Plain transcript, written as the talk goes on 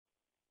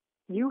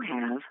You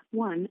have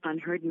one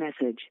unheard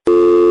message.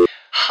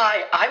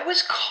 Hi, I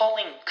was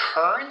calling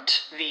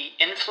Current, the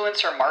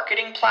influencer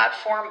marketing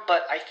platform,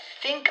 but I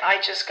think I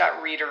just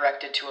got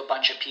redirected to a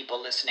bunch of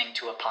people listening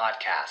to a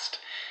podcast.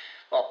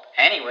 Well,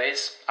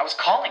 anyways, I was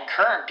calling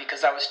Current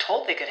because I was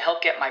told they could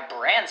help get my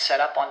brand set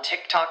up on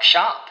TikTok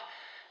Shop,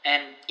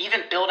 and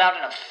even build out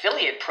an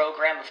affiliate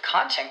program of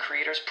content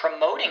creators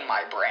promoting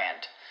my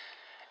brand,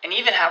 and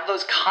even have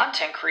those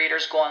content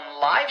creators go on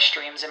live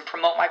streams and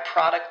promote my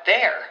product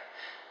there.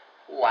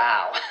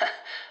 Wow,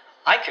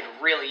 I could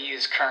really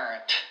use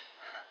Current.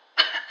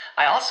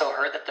 I also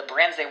heard that the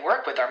brands they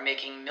work with are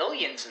making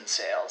millions in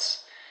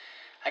sales.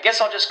 I guess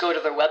I'll just go to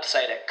their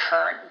website at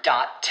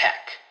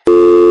current.tech.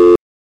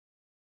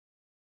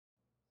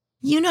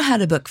 You know how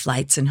to book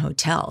flights and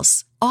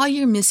hotels. All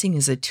you're missing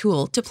is a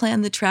tool to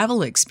plan the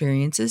travel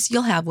experiences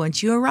you'll have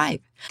once you arrive.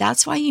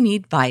 That's why you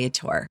need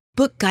Viator.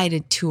 Book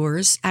guided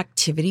tours,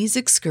 activities,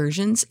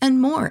 excursions,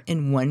 and more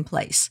in one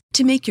place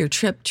to make your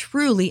trip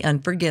truly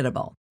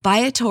unforgettable.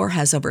 Viator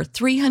has over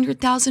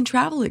 300,000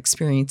 travel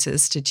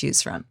experiences to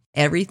choose from.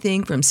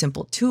 Everything from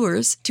simple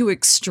tours to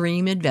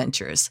extreme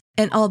adventures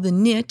and all the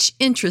niche,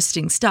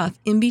 interesting stuff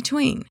in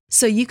between.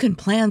 So you can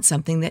plan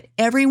something that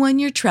everyone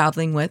you're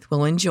traveling with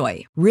will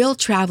enjoy. Real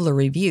traveler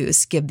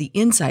reviews give the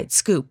inside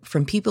scoop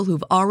from people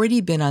who've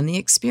already been on the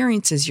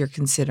experiences you're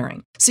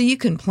considering. So you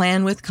can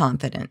plan with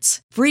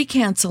confidence. Free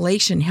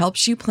cancellation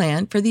helps you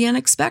plan for the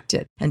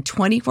unexpected. And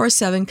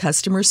 24/7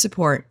 customer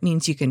support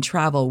means you can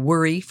travel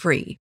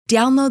worry-free.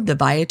 Download the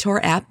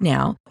Viator app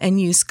now and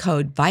use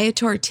code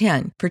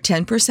Viator10 for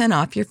 10%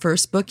 off your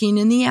first booking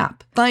in the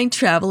app. Find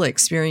travel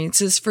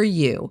experiences for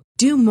you.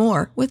 Do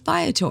more with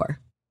Viator.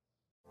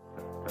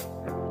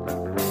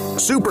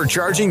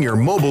 Supercharging your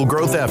mobile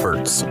growth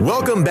efforts.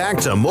 Welcome back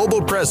to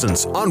Mobile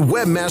Presence on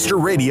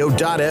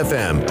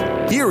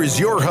WebmasterRadio.fm. Here is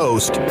your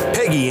host,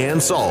 Peggy Ann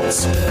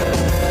Salz.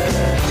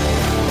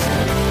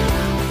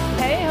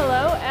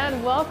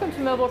 Welcome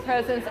to Mobile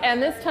Presence,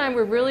 and this time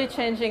we're really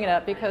changing it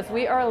up because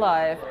we are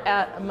live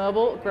at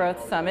Mobile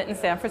Growth Summit in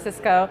San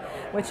Francisco,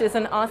 which is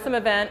an awesome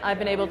event. I've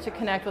been able to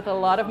connect with a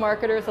lot of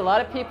marketers, a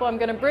lot of people I'm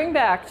going to bring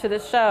back to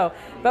this show,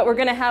 but we're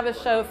going to have a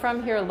show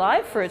from here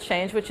live for a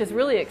change, which is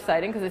really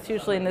exciting because it's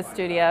usually in the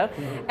studio.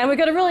 And we've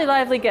got a really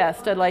lively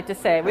guest, I'd like to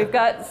say. We've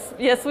got,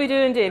 yes we do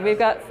indeed, we've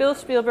got Phil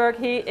Spielberg.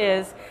 He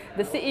is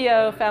the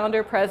CEO,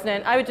 founder,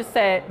 president, I would just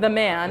say the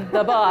man,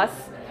 the boss,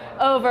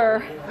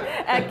 over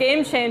at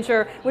Game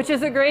Changer, which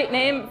is a great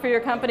name for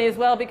your company as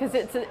well because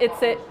it's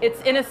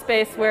in a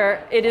space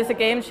where it is a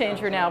game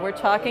changer now. We're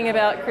talking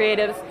about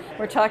creatives,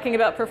 we're talking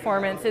about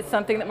performance. It's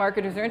something that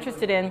marketers are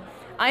interested in.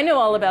 I know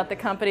all about the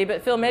company,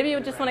 but Phil, maybe you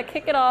would just want to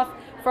kick it off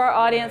for our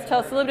audience. Tell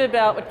us a little bit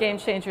about what Game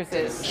Changers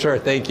is. Sure,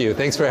 thank you.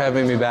 Thanks for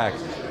having me back.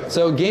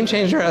 So Game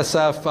Changer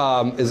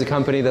SF is a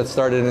company that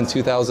started in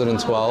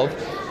 2012,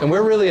 and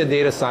we're really a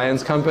data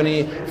science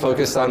company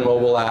focused on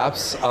mobile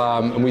apps,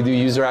 and we do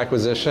user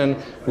acquisition.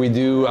 We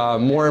do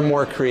more and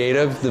more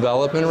creative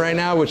development right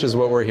now, which is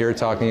what we're here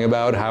talking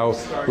about, how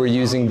we're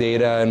using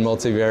data and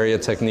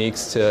multivariate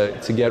techniques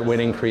to get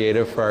winning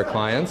creative for our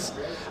clients.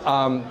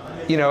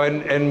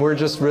 And we're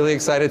just really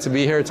excited to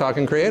be here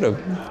talking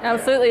creative.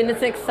 Absolutely, and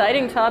it's an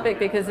exciting topic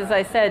because, as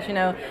I said,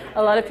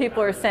 a lot of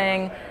people are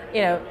saying,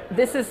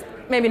 this is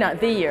maybe not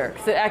the year,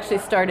 because it actually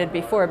started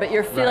before, but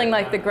you're feeling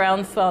like the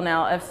groundswell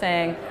now of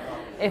saying,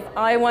 if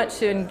I want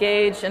to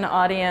engage an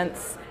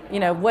audience,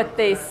 what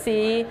they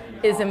see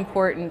is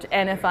important,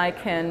 and if I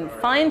can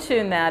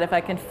fine-tune that, if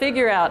I can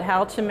figure out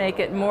how to make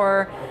it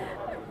more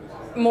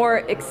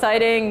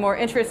exciting, more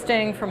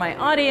interesting for my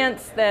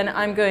audience, then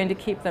I'm going to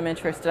keep them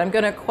interested. I'm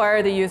going to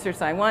acquire the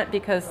users I want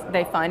because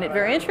they find it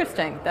very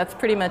interesting. That's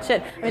pretty much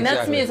it. I mean,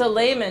 That's me as a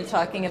layman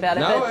talking about it.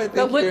 No, I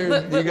think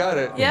you got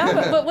it.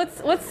 Yeah, but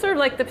what's sort of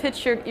like the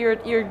pitch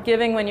you're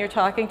giving when you're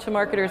talking to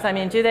marketers? I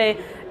mean,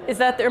 is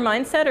that their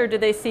mindset, or do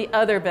they see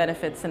other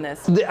benefits in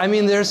this? I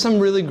mean, there's some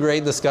really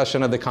great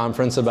discussion at the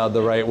conference about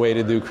the right way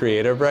to do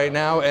creative right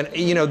now, and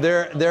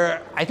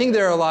I think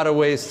there are a lot of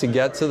ways to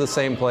get to the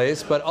same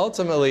place, but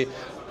ultimately,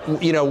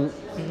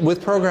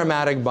 with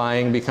programmatic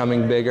buying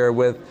becoming bigger,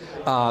 with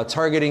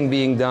targeting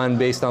being done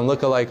based on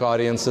lookalike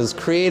audiences,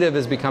 creative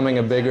is becoming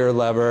a bigger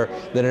lever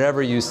than it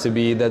ever used to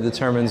be that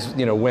determines,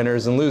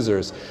 winners and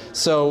losers.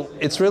 So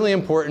it's really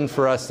important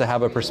for us to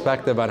have a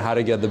perspective on how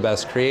to get the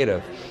best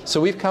creative.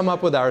 So we've come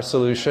up with our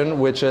solution,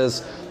 which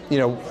is,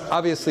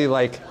 obviously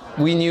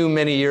we knew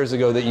many years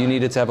ago that you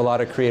needed to have a lot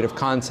of creative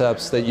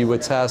concepts that you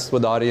would test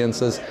with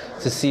audiences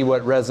to see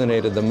what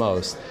resonated the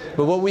most.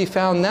 But what we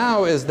found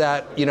now is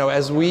that,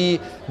 as we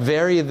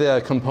vary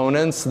the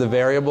components, the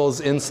variables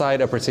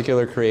inside a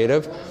particular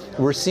creative,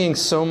 we're seeing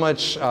so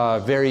much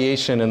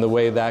variation in the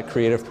way that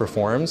creative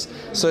performs.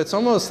 So it's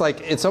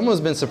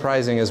almost been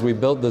surprising as we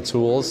built the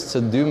tools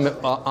to do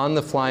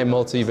on-the-fly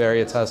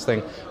multivariate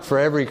testing for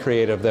every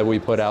creative that we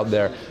put out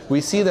there.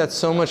 We see that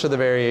so much of the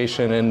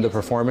variation in the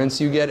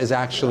performance you get is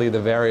actually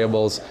the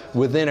variables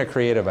within a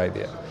creative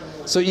idea.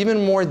 So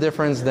even more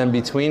difference than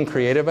between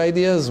creative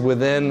ideas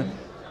within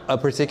a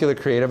particular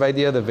creative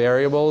idea, the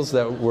variables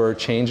that we're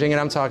changing, and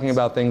I'm talking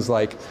about things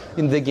like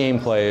in the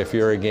gameplay, if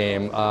you're a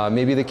game,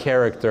 maybe the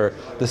character,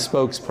 the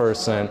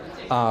spokesperson,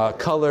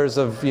 colors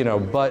of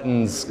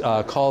buttons,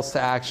 calls to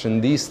action,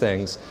 these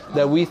things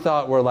that we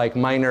thought were like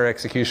minor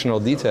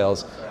executional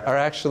details are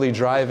actually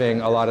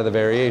driving a lot of the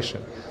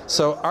variation.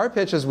 So our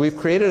pitch is we've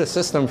created a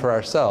system for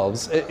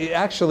ourselves. It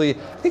actually,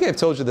 I think I've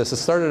told you this, it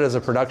started as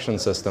a production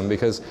system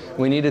because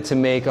we needed to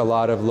make a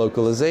lot of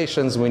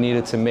localizations, we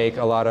needed to make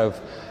a lot of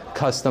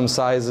custom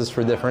sizes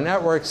for different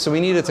networks, so we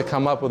needed to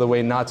come up with a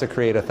way not to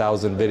create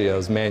 1,000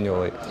 videos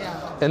manually.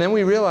 Yeah. And then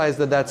we realized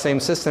that that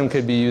same system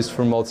could be used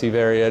for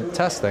multivariate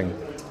testing.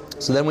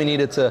 So then we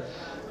needed to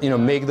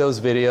make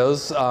those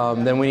videos.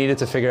 Then we needed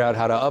to figure out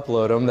how to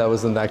upload them. That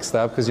was the next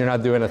step because you're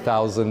not doing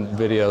 1,000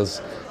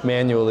 videos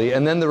manually.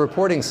 And then the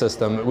reporting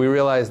system, we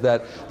realized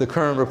that the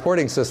current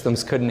reporting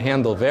systems couldn't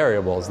handle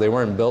variables. They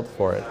weren't built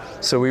for it.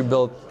 So we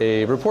built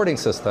a reporting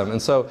system.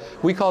 And so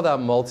we call that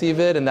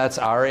multivid, and that's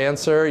our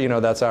answer.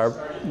 That's our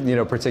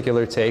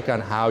particular take on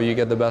how you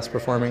get the best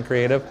performing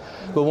creative.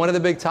 But one of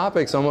the big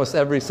topics almost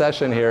every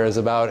session here is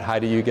about how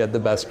do you get the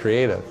best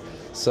creative.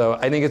 So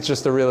I think it's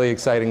just a really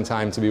exciting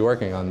time to be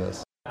working on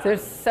this.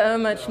 There's so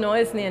much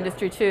noise in the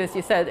industry too, as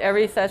you said,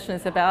 every session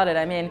is about it.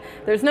 I mean,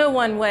 there's no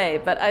one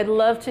way, but I'd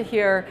love to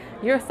hear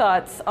your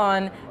thoughts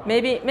on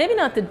maybe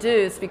not the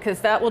do's, because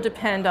that will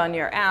depend on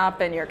your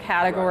app and your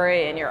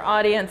category and your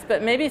audience,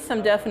 but maybe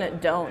some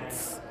definite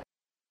don'ts.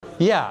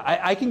 Yeah,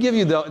 I can give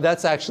you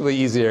that's actually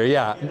easier,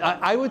 yeah.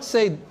 I would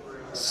say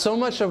so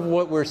much of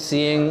what we're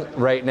seeing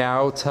right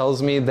now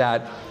tells me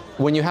that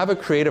when you have a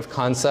creative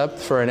concept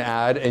for an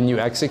ad and you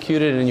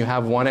execute it and you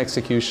have one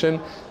execution,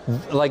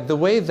 like the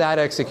way that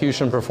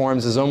execution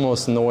performs is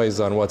almost noise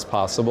on what's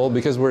possible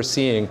because we're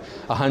seeing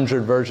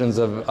 100 versions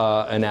of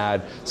an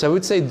ad. So I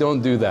would say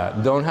don't do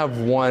that. Don't have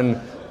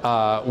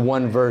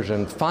one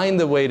version. Find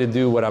the way to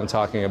do what I'm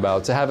talking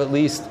about, to have at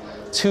least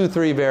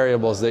 2-3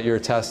 variables that you're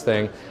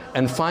testing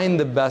and find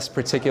the best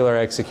particular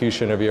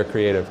execution of your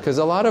creative. Because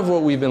a lot of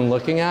what we've been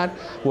looking at,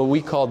 what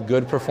we called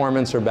good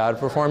performance or bad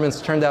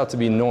performance, turned out to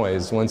be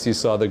noise once you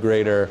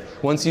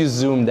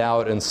zoomed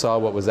out and saw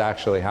what was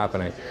actually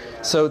happening.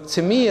 So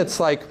to me, it's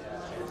like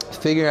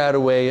figure out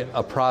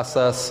a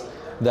process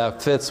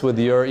that fits with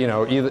your,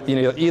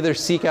 either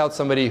seek out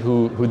somebody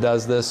who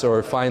does this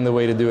or find the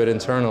way to do it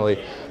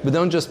internally. But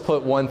don't just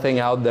put one thing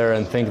out there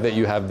and think that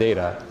you have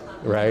data,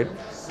 right?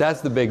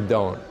 That's the big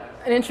don't.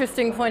 An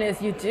interesting point is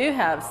you do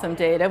have some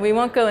data. We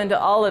won't go into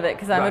all of it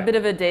because I'm a bit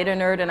of a data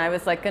nerd and I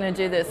was going to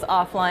do this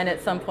offline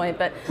at some point.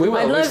 But we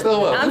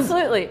still will.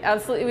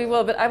 Absolutely we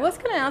will. But I was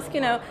going to ask,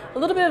 a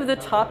little bit of the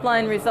top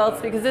line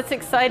results because it's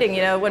exciting,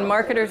 when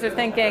marketers are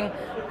thinking,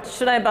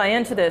 should I buy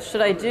into this?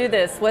 Should I do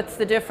this? What's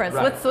the difference?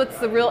 Right. What's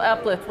the real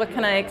uplift? What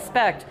can I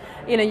expect?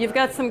 You've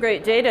got some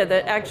great data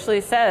that actually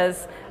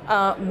says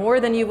more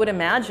than you would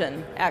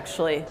imagine,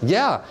 actually.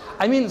 Yeah.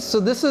 I mean, so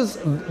this is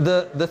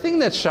the thing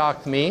that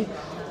shocked me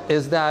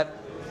is that,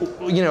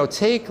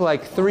 take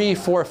like 3,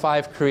 4,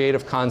 5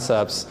 creative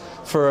concepts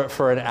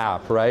for an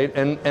app, right?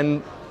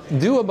 And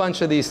do a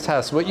bunch of these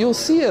tests. What you'll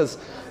see is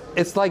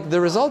it's like the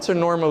results are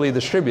normally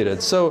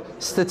distributed. So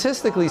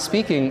statistically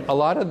speaking, a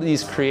lot of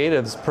these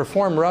creatives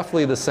perform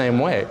roughly the same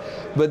way,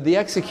 but the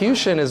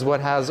execution is what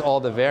has all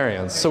the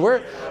variance. So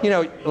we're,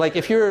 like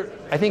if you're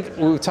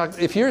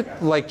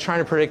like trying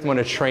to predict when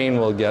a train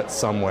will get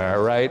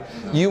somewhere, right?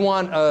 You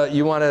want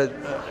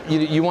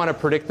a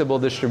predictable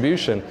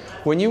distribution.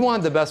 When you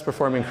want the best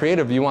performing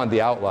creative, you want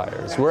the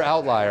outliers. We're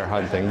outlier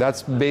hunting.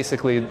 That's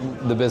basically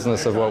the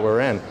business of what we're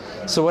in.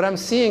 So what I'm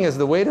seeing is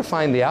the way to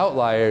find the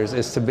outliers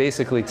is to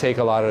basically take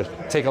a lot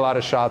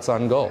of shots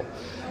on goal.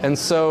 And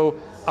so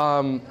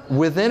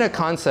within a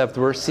concept,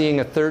 we're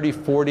seeing a 30,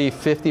 40,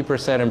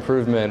 50%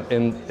 improvement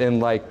in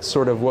like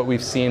sort of what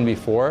we've seen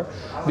before,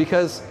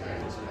 because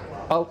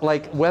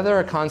like whether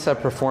a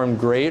concept performed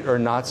great or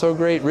not so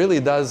great really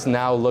does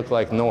now look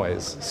like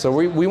noise. So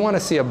we want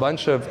to see a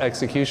bunch of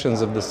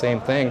executions of the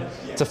same thing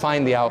to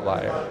find the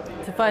outlier.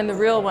 To find the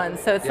real one.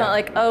 So it's not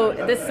like, oh,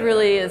 this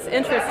really is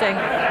interesting.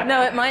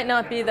 No, it might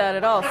not be that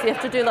at all. So you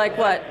have to do like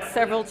what?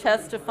 Several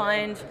tests to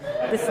find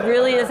this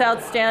really is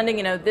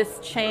outstanding. This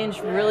change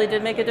really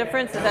did make a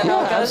difference. Is that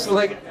how it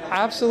goes?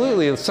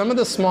 Absolutely. Some of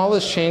the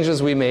smallest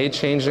changes we made,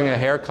 changing a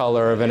hair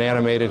color of an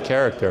animated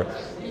character,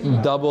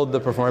 doubled the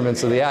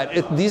performance of the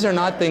ad. These are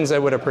not things I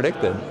would have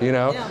predicted,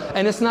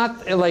 And it's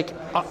not like,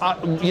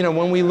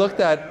 when we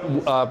looked at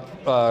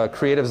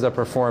creatives that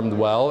performed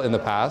well in the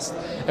past,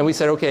 and we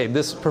said, okay,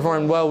 this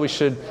performed well, we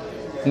should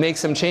make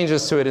some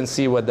changes to it and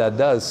see what that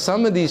does.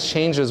 Some of these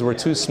changes were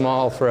too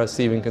small for us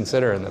to even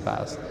consider in the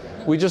past.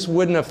 We just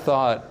wouldn't have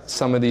thought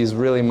some of these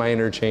really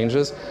minor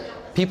changes.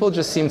 People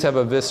just seem to have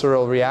a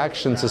visceral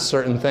reaction to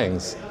certain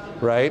things,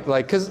 right?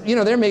 Like, because,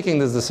 they're making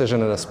this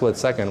decision in a split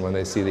second when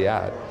they see the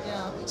ad.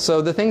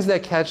 So the things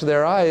that catch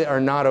their eye are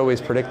not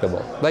always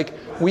predictable. Like,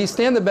 we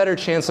stand a better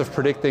chance of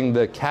predicting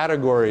the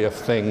category of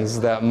things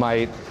that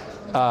might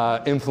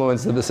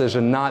influence the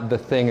decision, not the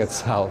thing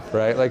itself,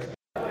 right? Like,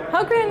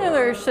 how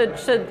granular where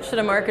should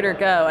a marketer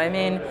go? I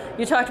mean,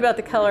 you talked about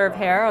the color of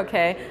hair,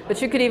 okay,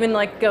 but you could even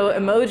like go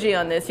emoji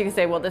on this. You could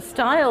say, well, the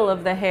style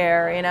of the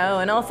hair, you know,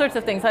 and all sorts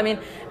of things. I mean,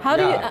 how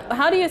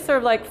do you sort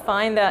of like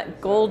find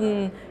that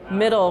golden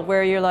middle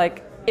where you're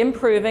like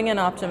improving and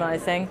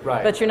optimizing,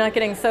 right, but you're not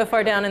getting so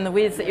far down in the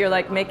weeds that you're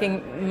like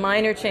making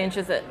minor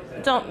changes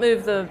that don't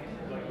move the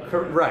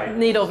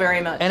needle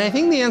very much? And I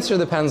think the answer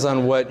depends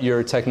on what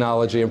your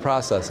technology and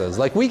process is.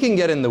 Like, we can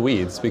get in the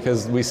weeds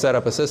because we set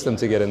up a system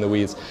to get in the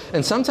weeds.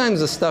 And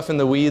sometimes the stuff in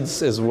the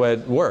weeds is what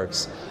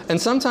works.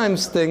 And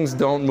sometimes things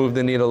don't move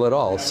the needle at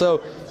all.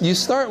 So you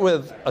start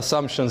with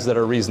assumptions that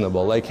are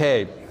reasonable. Like,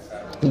 hey,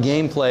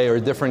 gameplay or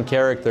different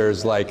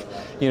characters, like,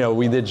 you know,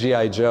 we did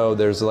G.I. Joe,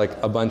 there's like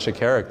a bunch of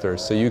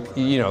characters. So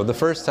you know, the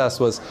first test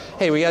was,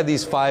 hey, we had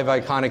these 5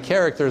 iconic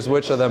characters,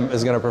 which of them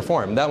is going to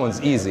perform? That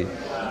one's easy.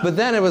 But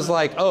then it was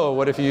like, oh,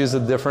 what if you use a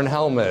different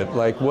helmet?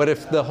 Like, what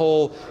if the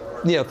whole,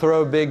 you know,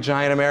 throw a big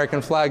giant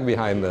American flag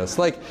behind this?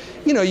 Like,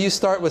 you know, you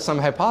start with some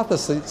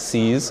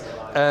hypotheses,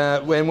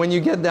 and when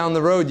you get down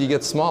the road, you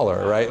get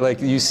smaller, right?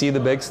 Like, you see the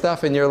big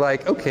stuff and you're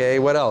like, okay,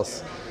 what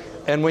else?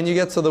 And when you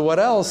get to the what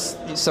else,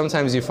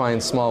 sometimes you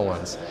find small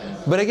ones.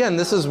 But again,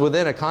 this is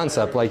within a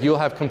concept. Like, you'll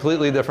have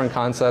completely different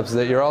concepts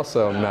that you're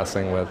also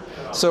messing with.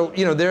 So,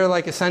 you know, there are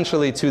like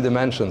essentially 2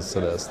 dimensions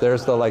to this.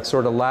 There's the like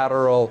sort of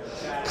lateral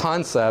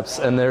concepts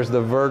and there's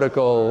the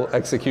vertical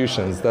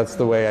executions. That's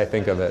the way I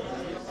think of it.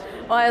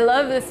 Well, I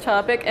love this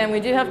topic, and we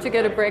do have to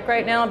go to break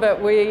right now,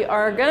 but we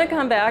are going to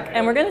come back,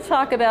 and we're going to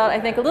talk about, I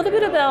think, a little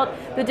bit about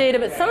the data,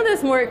 but some of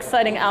those more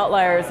exciting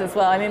outliers as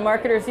well. I mean,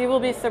 marketers, you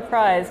will be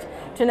surprised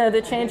to know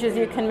the changes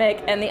you can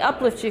make and the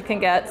uplift you can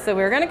get. So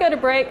we're going to go to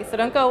break, so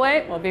don't go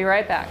away. We'll be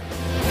right back.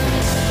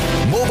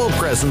 Mobile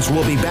Presence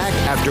will be back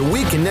after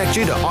we connect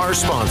you to our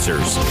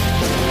sponsors.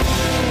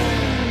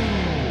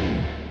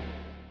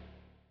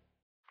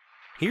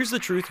 Here's the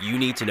truth you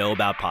need to know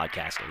about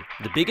podcasting.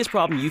 The biggest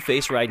problem you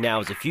face right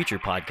now as a future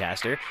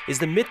podcaster is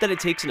the myth that it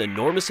takes an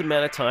enormous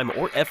amount of time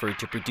or effort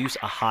to produce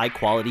a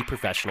high-quality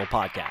professional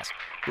podcast.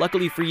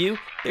 Luckily for you,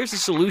 there's a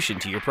solution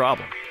to your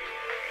problem.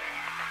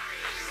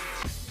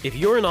 If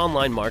you're an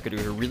online marketer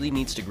who really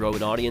needs to grow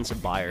an audience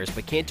of buyers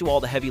but can't do all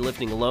the heavy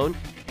lifting alone,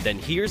 then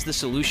here's the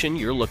solution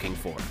you're looking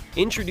for.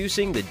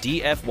 Introducing the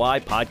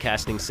DFY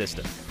Podcasting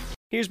System.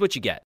 Here's what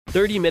you get: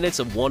 30 minutes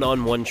of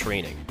one-on-one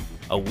training,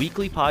 a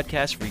weekly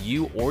podcast for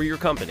you or your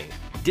company,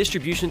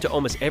 distribution to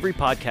almost every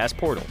podcast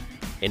portal,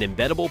 an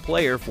embeddable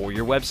player for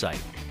your website,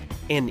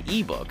 an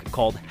ebook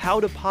called How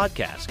to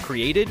Podcast,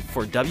 created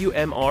for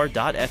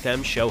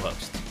WMR.FM show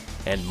hosts,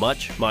 and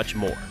much, much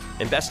more.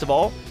 And best of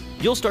all,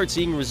 you'll start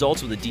seeing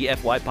results with the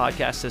DFY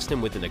podcast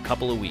system within a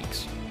couple of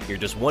weeks. You're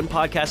just one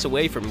podcast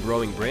away from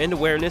growing brand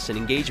awareness and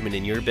engagement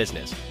in your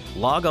business.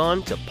 Log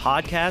on to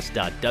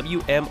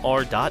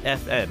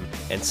podcast.wmr.fm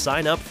and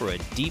sign up for a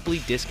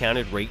deeply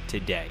discounted rate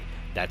today.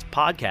 That's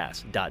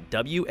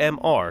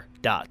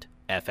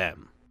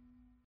podcast.wmr.fm.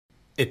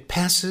 It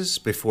passes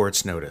before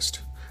it's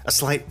noticed. A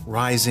slight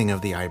rising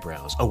of the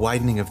eyebrows, a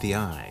widening of the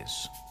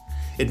eyes.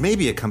 It may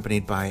be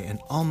accompanied by an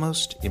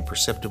almost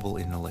imperceptible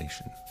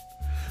inhalation.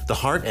 The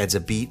heart adds a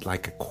beat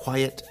like a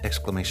quiet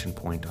exclamation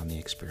point on the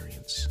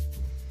experience.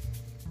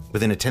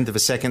 Within a tenth of a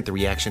second, the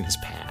reaction has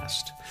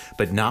passed,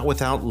 but not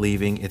without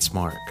leaving its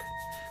mark.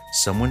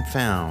 Someone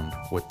found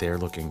what they're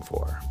looking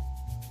for.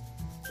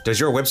 Does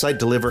your website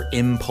deliver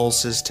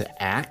impulses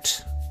to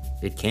act?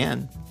 It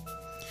can.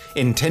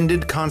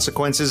 Intended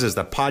Consequences is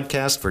the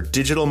podcast for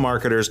digital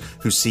marketers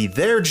who see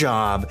their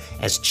job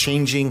as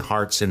changing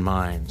hearts and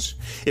minds.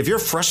 If you're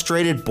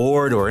frustrated,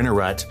 bored, or in a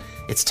rut,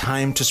 it's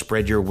time to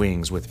spread your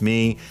wings with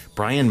me,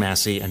 Brian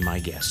Massey, and my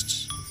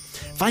guests.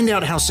 Find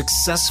out how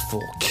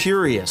successful,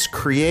 curious,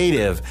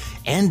 creative,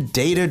 and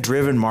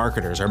data-driven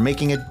marketers are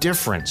making a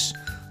difference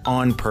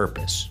on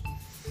purpose.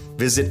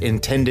 Visit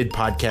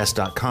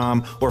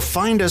intendedpodcast.com or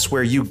find us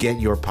where you get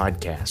your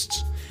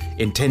podcasts.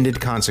 Intended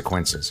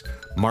Consequences.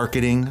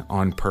 Marketing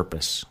on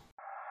purpose.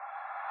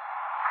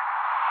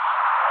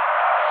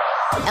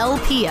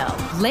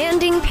 LPO,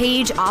 Landing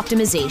Page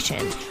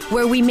Optimization,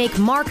 where we make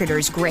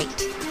marketers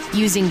great,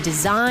 using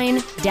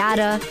design,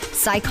 data,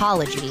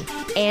 psychology,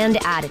 and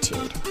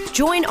attitude.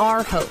 Join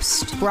our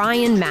host,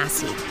 Brian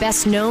Massey,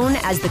 best known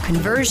as the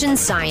Conversion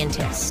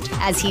Scientist,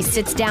 as he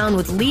sits down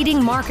with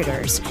leading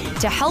marketers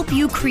to help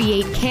you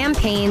create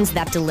campaigns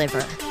that deliver.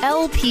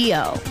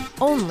 LPO,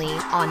 only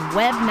on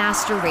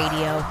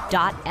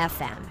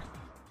webmasterradio.fm.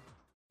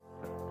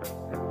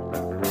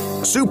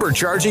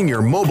 Supercharging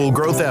your mobile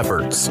growth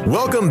efforts.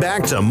 Welcome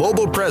back to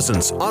Mobile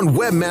Presence on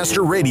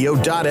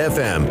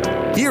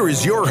webmasterradio.fm. Here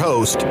is your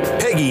host,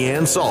 Peggy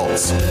Ann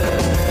Salz.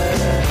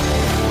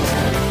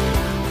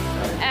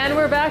 And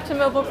we're back to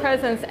Mobile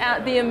Presence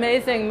at the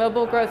amazing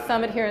Mobile Growth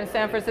Summit here in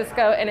San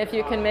Francisco. And if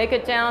you can make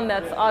it down,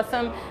 that's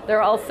awesome. There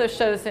are also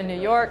shows in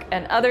New York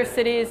and other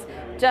cities.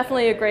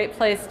 Definitely a great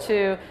place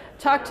to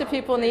talk to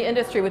people in the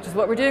industry, which is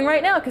what we're doing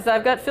right now, because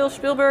I've got Phil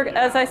Spielberg,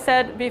 as I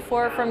said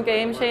before, from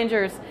Game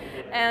Changers.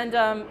 And,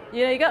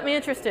 you got me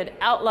interested.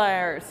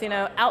 Outliers,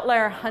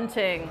 outlier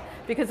hunting.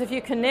 because if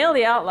you can nail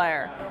the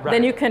outlier,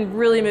 then you can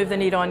really move the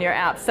needle on your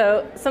app.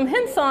 So some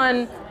hints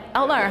on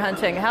outlier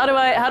hunting. How do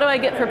I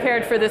get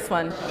prepared for this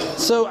one?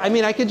 So, I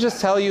mean, I could just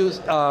tell you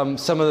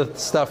some of the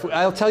stuff.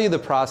 I'll tell you the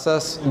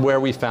process where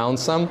we found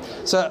some.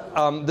 So,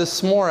 the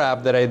S'more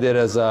app that I did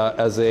as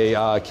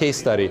a case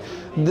study.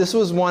 This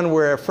was one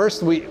where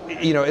first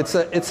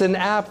it's an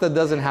app that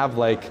doesn't have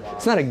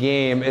it's not a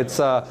game. It's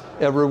a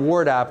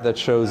reward app that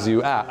shows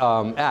you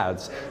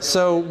ads.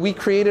 So we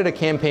created a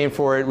campaign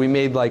for it. We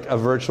made a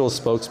virtual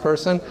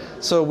spokesperson.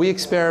 So we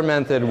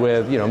experimented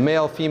with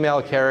male,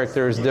 female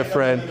characters,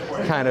 different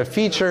kind of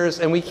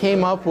features, and we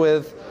came up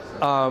with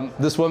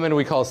this woman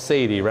we call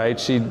Sadie, right?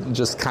 She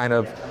just kind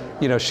of,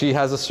 she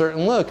has a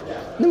certain look.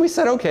 And then we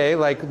said, okay,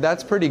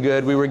 that's pretty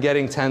good. We were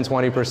getting 10,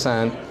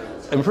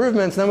 20%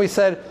 improvements. And then we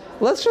said,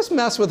 let's just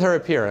mess with her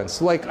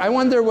appearance. I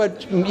wonder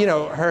what,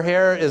 her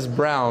hair is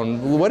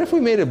brown. What if we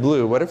made it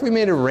blue? What if we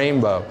made it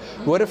rainbow?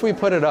 What if we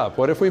put it up?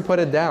 What if we put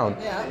it down?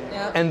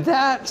 Yeah. And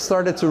that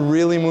started to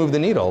really move the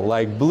needle.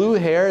 Blue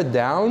hair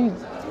down,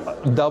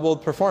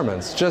 doubled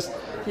performance.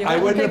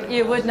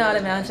 You would not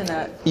imagine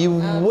that. You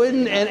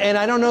wouldn't, and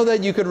I don't know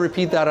that you could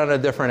repeat that on a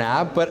different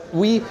app, but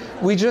we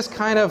just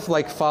kind of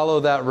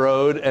follow that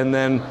road, and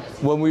then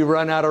when we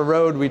run out of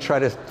road, we try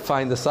to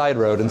find the side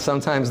road, and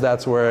sometimes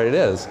that's where it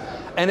is.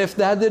 And if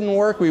that didn't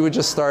work, we would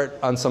just start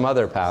on some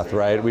other path,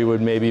 right? We would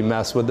maybe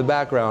mess with the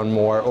background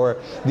more. Or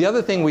the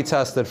other thing we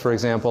tested, for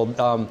example,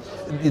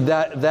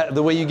 that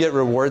the way you get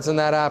rewards in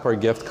that app are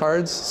gift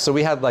cards. So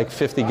we had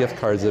 50 gift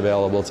cards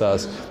available to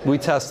us. We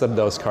tested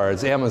those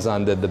cards.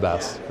 Amazon did the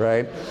best,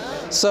 right?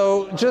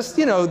 So just,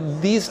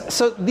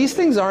 these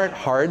things aren't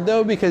hard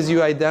though, because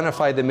you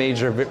identify the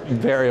major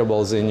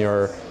variables in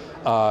your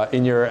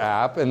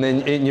app and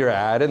then in your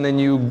ad, and then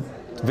you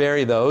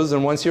vary those,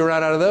 and once you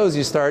run out of those,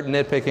 you start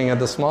nitpicking at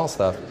the small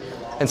stuff.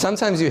 And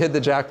sometimes you hit the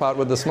jackpot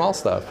with the small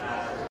stuff.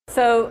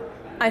 So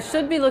I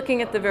should be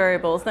looking at the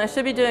variables, and I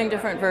should be doing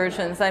different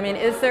versions. I mean,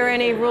 is there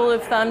any rule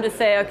of thumb to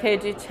say, okay,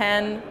 do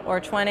 10 or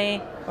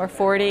 20 or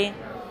 40,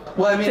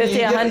 well, I mean,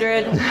 50,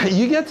 100?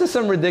 You get to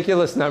some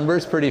ridiculous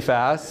numbers pretty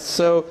fast.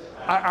 So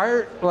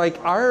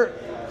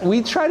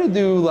we try to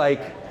do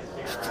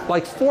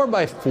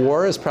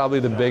 4x4 is probably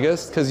the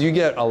biggest, because you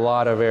get a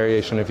lot of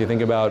variation if you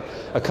think about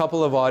a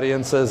couple of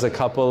audiences, a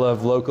couple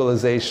of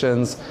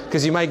localizations,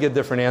 because you might get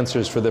different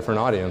answers for different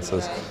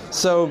audiences.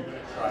 So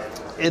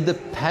it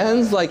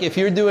depends. If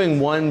you're doing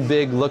one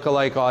big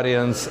lookalike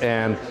audience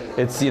and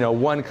it's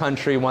one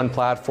country, one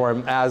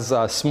platform, as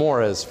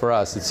S'more is for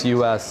us, it's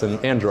US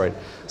and Android.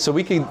 So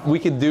we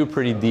could do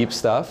pretty deep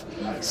stuff.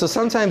 So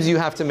sometimes you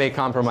have to make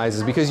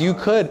compromises, because you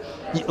could,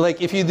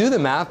 if you do the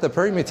math, the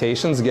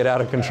permutations get out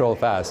of control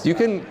fast. You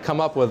can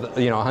come up with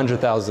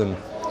 100,000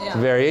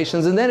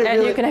 variations, and then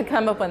you can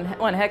come up with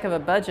one heck of a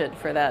budget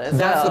for that as well.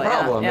 That's the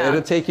problem. Yeah.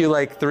 It'll take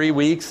you 3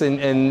 weeks,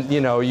 and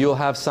you'll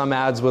have some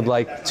ads with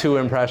 2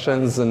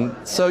 impressions, and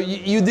so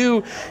you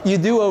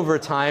do over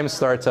time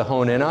start to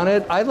hone in on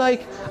it. I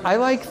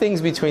like things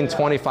between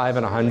 25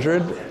 and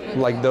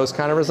 100, those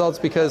kind of results,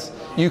 because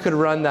you could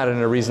run that in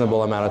a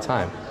reasonable amount of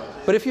time.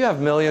 But if you have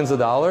millions of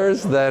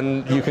dollars,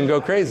 then you can go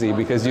crazy,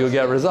 because you'll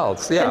get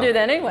results. Yeah. You can do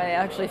that anyway,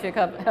 actually, if you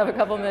have a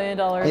couple $1 million.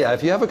 Yeah,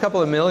 if you have a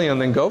couple of million,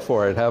 then go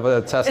for it. Have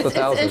a test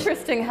 1,000. It's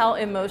interesting how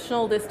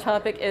emotional this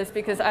topic is,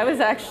 because I was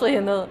actually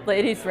in the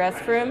ladies'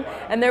 restroom,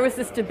 and there was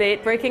this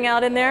debate breaking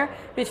out in there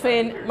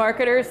between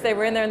marketers. They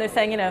were in there and they're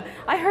saying,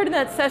 I heard in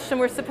that session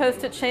we're supposed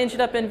to change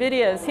it up in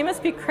videos. He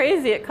must be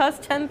crazy. It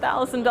costs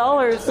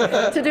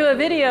 $10,000 to do a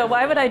video.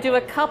 Why would I do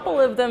a couple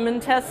of them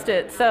and test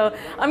it? So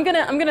I'm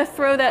gonna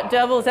throw that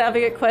devil's advocate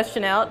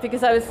question out,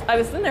 because I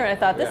was in there and I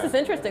thought, this is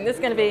interesting. There's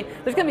gonna be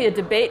a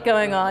debate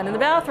going on in the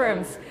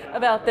bathrooms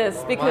about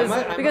this,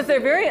 because they're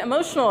very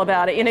emotional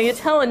about it. You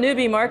tell a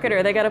newbie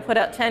marketer they got to put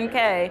out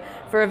 10K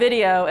for a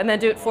video and then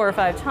do it 4 or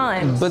 5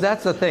 times. But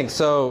that's the thing.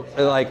 So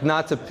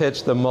not to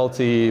pitch the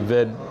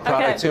multi-vid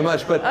product too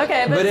much, but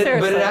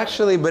it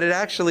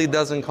actually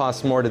doesn't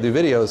cost more to do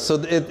videos. So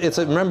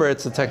remember,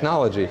 it's a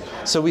technology.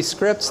 So we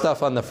script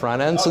stuff on the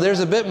front end. So there's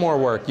a bit more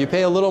work. You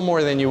pay a little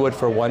more than you would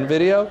for one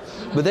video,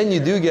 but then you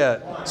do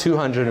get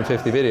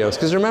 250 videos.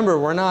 Because remember,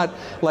 we're not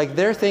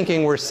they're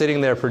thinking we're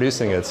sitting there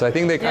producing it. So I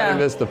think they kind of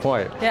missed the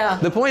point. Yeah.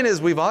 The point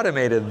is we've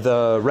automated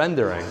the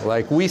rendering.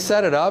 We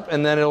set it up,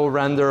 and then it'll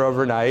render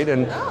overnight,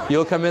 and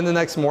you'll come in the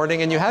next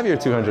morning and you have your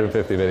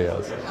 250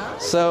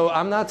 videos. So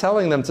I'm not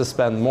telling them to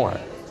spend more.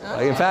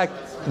 In fact,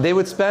 they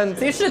would spend...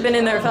 So you should have been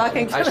in there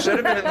talking to them. I should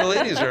have been in the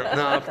ladies' room.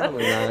 No,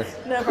 probably not.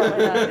 No,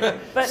 probably not.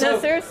 But no,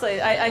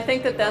 seriously, I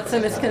think that's a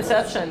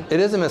misconception. It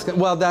is a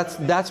misconception. Well,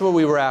 that's what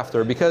we were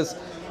after, because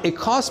it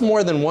costs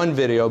more than one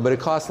video, but it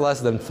costs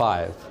less than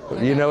 5.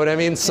 You know what I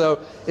mean? So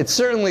it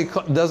certainly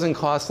doesn't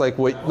cost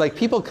what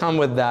people come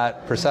with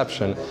that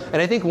perception.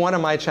 And I think one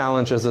of my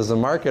challenges as a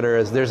marketer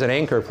is there's an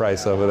anchor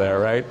price over there,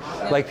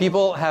 right?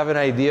 People have an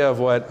idea of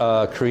what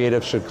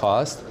creative should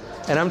cost.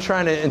 And I'm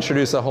trying to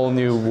introduce a whole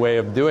new way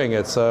of doing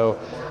it. So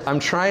I'm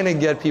trying to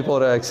get people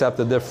to accept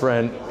a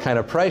different kind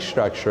of price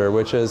structure,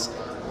 which is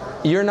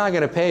you're not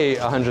going to pay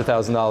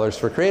 $100,000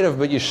 for creative,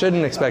 but you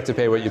shouldn't expect to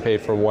pay what you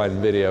paid for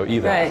one video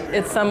either. Right,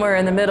 it's somewhere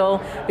in the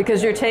middle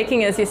because you're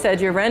taking, as you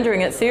said, you're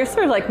rendering it, so you're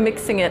sort of like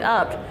mixing it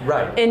up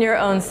in your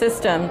own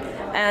system.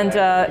 And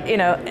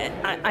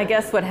I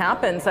guess what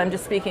happens, I'm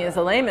just speaking as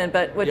a layman,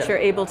 but what you're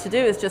able to do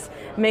is just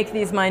make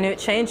these minute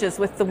changes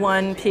with the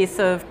one piece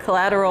of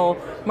collateral,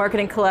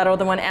 marketing collateral,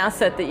 the one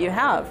asset that you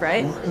have,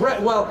 right?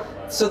 Right, well,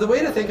 so the way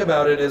to think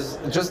about it is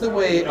just the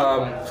way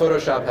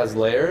Photoshop has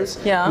layers.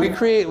 Yeah. We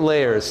create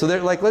layers. So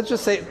they're like,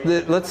 let's say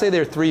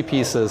there are 3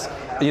 pieces,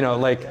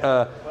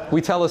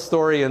 we tell a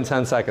story in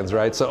 10 seconds,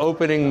 right? So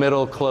opening,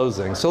 middle,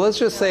 closing. So let's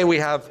just say we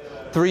have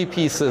 3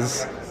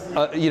 pieces,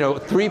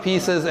 3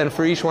 pieces, and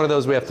for each one of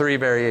those we have 3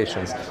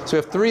 variations. So we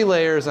have 3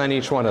 layers on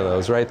each one of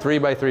those, right? 3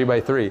 by 3 by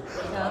 3.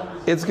 Yeah.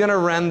 It's going to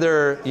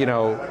render,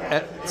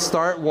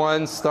 start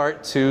 1,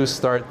 start 2,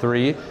 start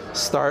 3,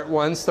 start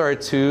 1,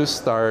 start 2,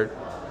 start.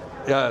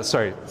 It's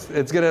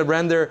going to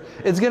render.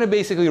 It's going to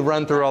basically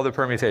run through all the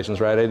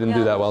permutations, right? I didn't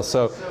do that well.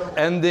 So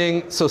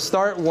so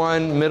start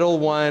 1, middle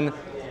 1,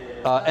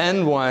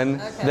 end 1.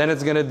 Okay. Then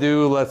it's going to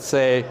do, let's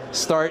say,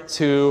 start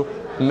 2,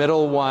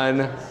 middle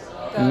 1.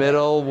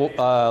 Middle,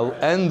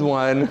 end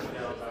 1.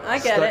 I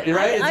get it.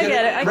 Right? I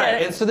get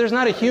it. And so there's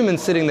not a human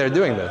sitting there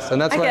doing this,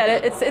 and that's I get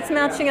it. It's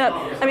matching up.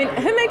 I mean,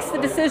 who makes the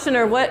decision,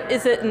 or what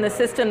is it in the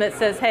system that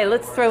says, "Hey,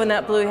 let's throw in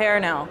that blue hair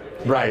now"?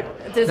 Right.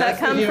 Does that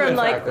come from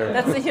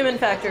that's the human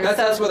factor? That's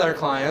us with our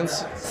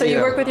clients. So you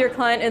work with your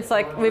client. It's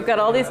like we've got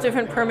all these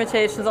different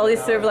permutations, all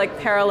these sort of like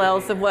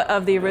parallels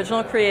of the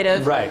original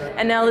creative. Right.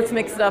 And now let's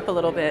mix it up a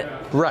little bit.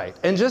 Right.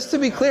 And just to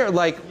be clear,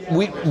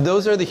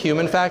 those are the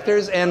human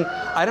factors, and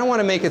I don't want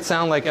to make it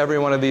sound like every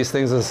one of these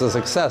things is a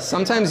success.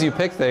 Sometimes you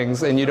pick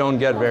things and you don't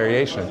get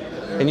variation,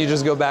 and you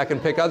just go back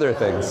and pick other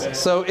things.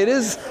 So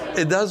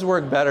it does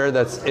work better.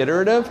 That's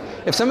iterative.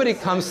 If somebody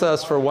comes to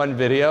us for one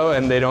video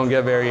and they don't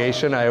get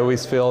variation, I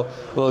always feel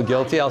a little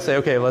guilty. I'll say,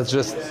 okay,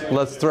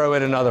 let's throw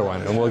in another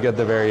one and we'll get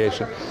the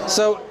variation.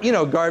 So,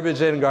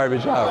 garbage in,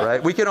 garbage out,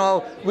 right?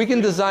 We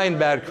can design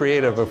bad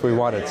creative if we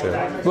wanted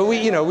to, but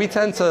we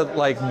tend to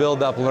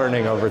build up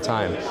learning over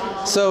time.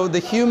 So the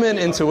human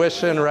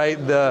intuition, right?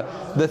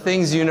 The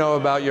things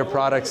about your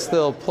product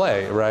still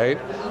play, right?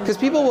 Because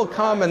people will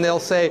come and they'll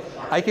say,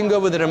 I can go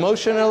with an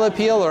emotional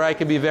appeal, or I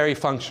could be very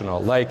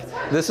functional.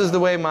 This is the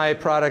way my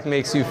product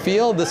makes you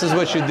feel. This is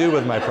what you do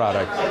with my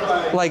product.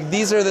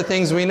 These are the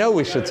things we know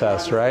we should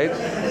test, right?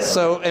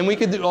 So, and we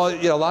could do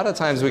a lot of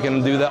times we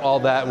can do all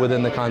that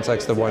within the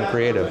context of one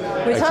creative.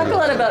 We talk a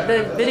lot about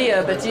the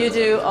video, but do you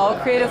do all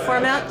creative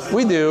formats?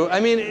 We do. I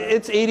mean,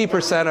 it's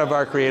 80% of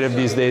our creative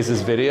these days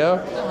is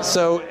video.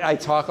 So I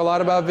talk a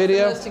lot about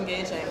video. It's most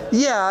engaging.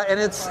 Yeah, and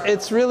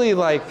it's really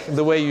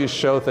the way you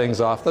show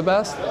things off the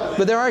best.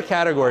 But there are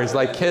categories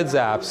like kids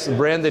apps.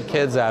 Branded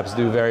kids apps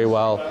do very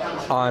well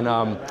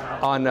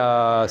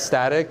on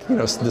static,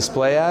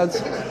 display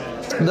ads.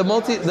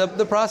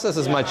 The process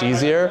is much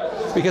easier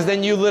because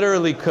then you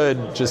literally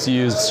could just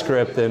use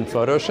script in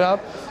Photoshop.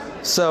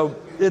 So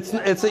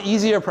it's an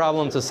easier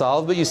problem to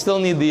solve, but you still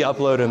need the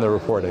upload and the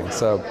reporting.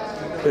 So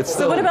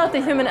what about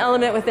the human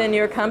element within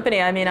your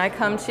company? I mean, I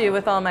come to you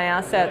with all my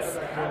assets,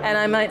 and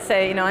I might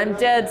say, I'm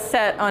dead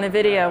set on a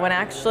video when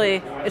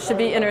actually it should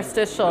be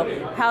interstitial.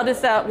 How does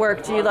that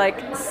work? Do you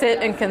sit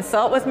and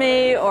consult with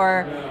me,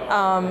 or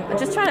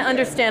just trying to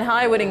understand how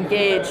I would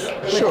engage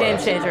with Game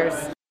Changers?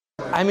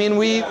 I mean,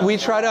 we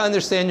try to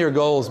understand your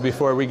goals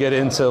before we get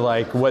into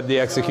what the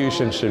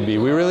execution should be.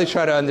 We really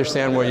try to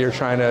understand what you're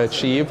trying to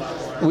achieve.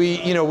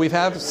 We've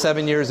had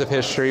 7 years of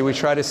history. We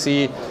try to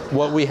see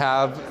what we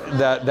have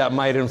that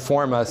might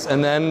inform us,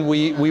 and then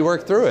we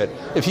work through it.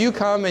 If you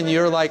come and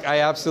you're like, I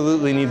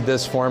absolutely need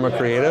this form of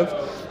creative,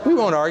 we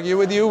won't argue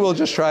with you. We'll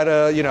just try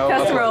to,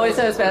 Customer always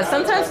knows best.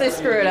 Sometimes they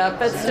screw it up,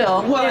 but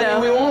still.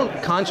 Well, we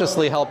won't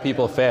consciously help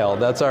people fail.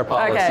 That's our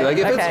policy. Okay.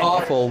 If it's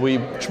awful,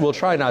 we'll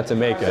try not to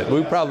make it.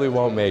 We probably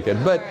won't make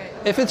it. But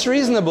if it's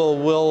reasonable,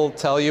 we'll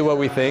tell you what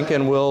we think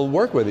and we'll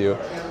work with you.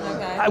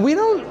 We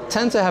don't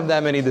tend to have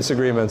that many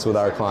disagreements with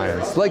our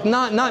clients,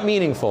 not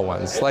meaningful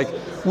ones.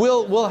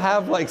 We'll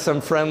have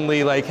some friendly,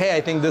 hey, I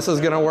think this is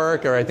going to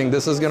work, or I think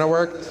this is going to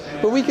work.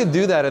 But we could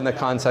do that in the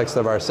context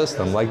of our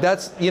system.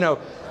 That's,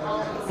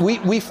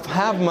 we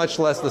have much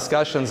less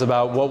discussions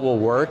about what will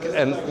work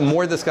and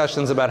more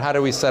discussions about how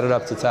do we set it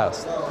up to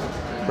test.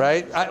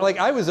 Right?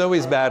 I was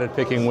always bad at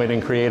picking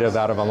winning creative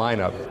out of a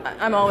lineup.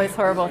 I'm always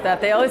horrible at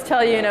that. They always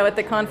tell you, at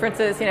the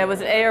conferences,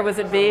 was it A or was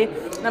it B?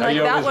 And I'm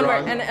that one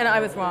wrong? And I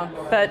was wrong.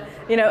 But,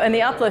 and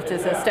the uplift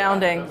is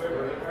astounding.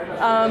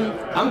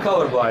 I'm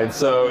colorblind,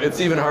 so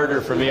it's even harder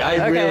for me.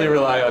 I really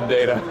rely on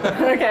data.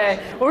 Okay.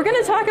 Well, we're going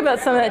to talk about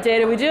some of that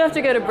data. We do have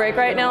to go to break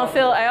right now,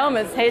 Phil. I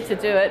almost hate to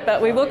do it,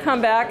 but we will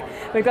come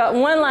back. We've got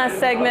one last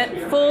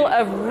segment full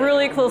of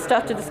really cool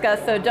stuff to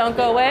discuss, so don't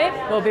go away.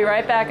 We'll be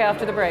right back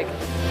after the break.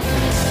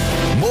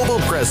 Mobile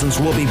Presence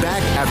will be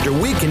back after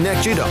we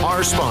connect you to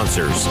our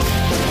sponsors.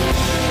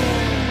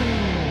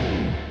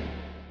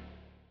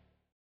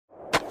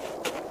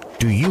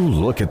 Do you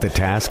look at the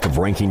task of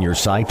ranking your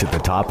site at the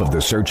top of the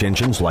search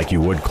engines like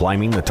you would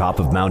climbing the top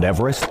of Mount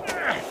Everest?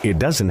 It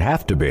doesn't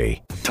have to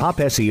be.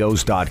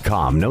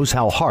 TopSEOs.com knows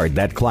how hard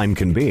that climb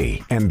can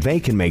be, and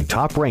they can make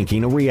top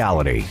ranking a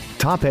reality.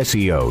 Top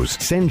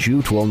SEOs sends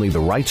you to only the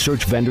right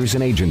search vendors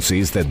and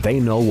agencies that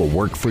they know will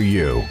work for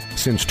you.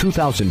 Since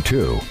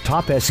 2002,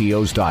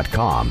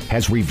 TopSEOs.com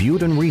has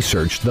reviewed and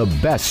researched the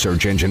best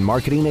search engine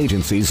marketing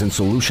agencies and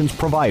solutions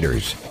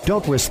providers.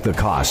 Don't risk the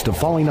cost of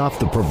falling off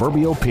the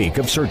proverbial peak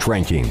of search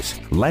rankings.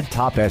 Let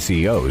Top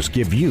SEOs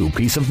give you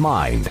peace of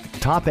mind.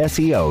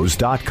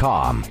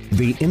 TopSEOs.com,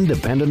 the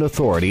independent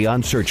authority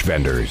on search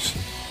vendors.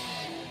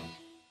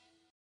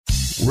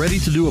 Ready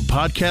to do a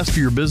podcast for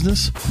your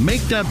business?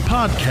 Make that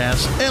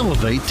podcast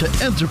elevate to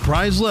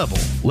enterprise level.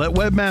 Let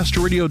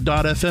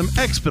webmasterradio.fm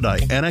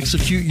expedite and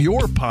execute your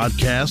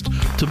podcast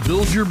to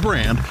build your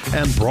brand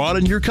and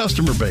broaden your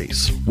customer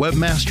base.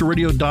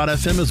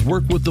 Webmasterradio.fm has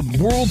worked with the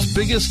world's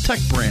biggest tech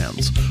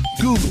brands,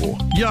 Google,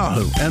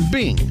 Yahoo, and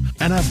Bing,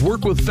 and have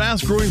worked with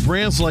fast-growing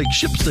brands like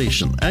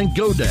ShipStation and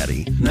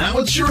GoDaddy. Now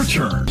it's your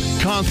turn.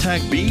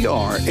 Contact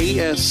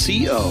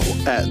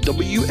BRASCO at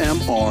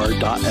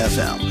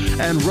WMR.fm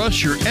and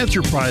rush your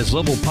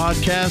enterprise-level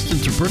podcast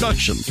into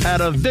production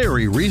at a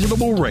very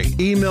reasonable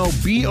rate. Email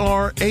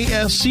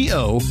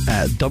BRASCO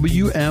at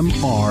WMR.fm.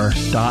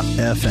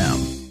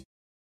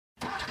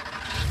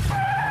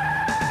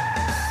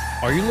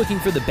 Are you looking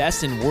for the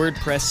best in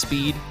WordPress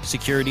speed,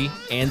 security,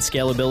 and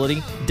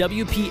scalability?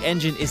 WP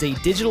Engine is a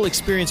digital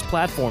experience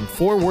platform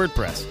for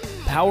WordPress,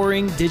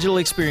 powering digital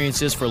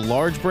experiences for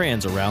large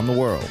brands around the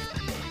world.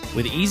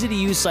 With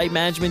easy-to-use site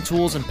management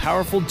tools and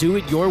powerful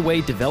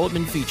do-it-your-way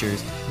development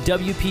features,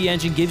 WP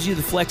Engine gives you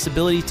the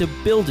flexibility to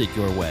build it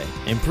your way.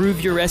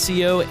 Improve your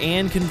SEO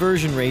and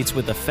conversion rates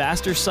with a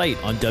faster site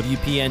on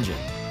WP Engine.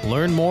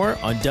 Learn more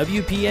on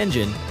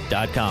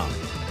WPEngine.com.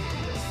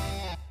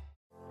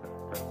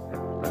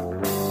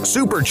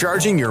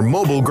 Supercharging your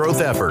mobile growth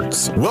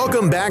efforts.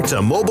 Welcome back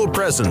to Mobile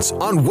Presence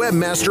on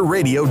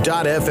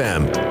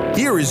WebmasterRadio.fm.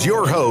 Here is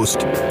your host,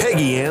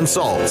 Peggy Ann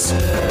Salz.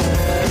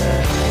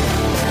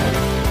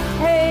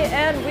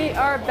 And we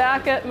are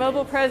back at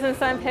Mobile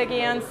Presence. I'm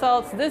Peggy Ann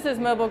Salz. This is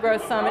Mobile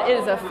Growth Summit. It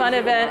is a fun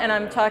event, and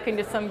I'm talking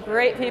to some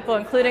great people,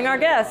 including our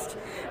guest.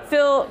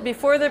 Phil,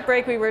 before the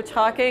break, we were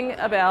talking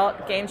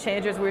about game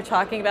changers. We were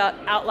talking about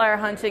outlier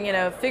hunting,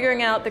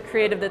 figuring out the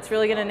creative that's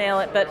really going to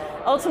nail it. But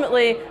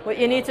ultimately, what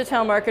you need to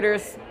tell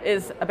marketers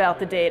is about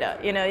the data.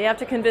 You have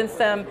to convince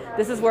them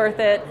this is worth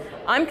it.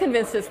 I'm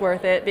convinced it's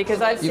worth it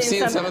because I've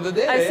seen some of the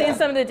data. I've seen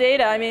some of the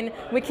data. I mean,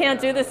 we can't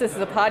do this. This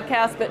is a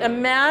podcast, but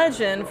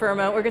imagine for a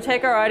moment we're going to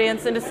take our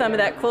audience into some of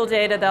that cool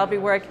data that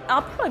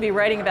I'll probably be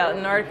writing about in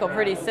an article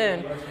pretty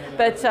soon.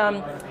 But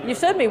you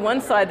showed me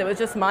one slide that was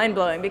just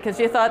mind-blowing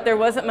because you thought there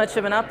wasn't much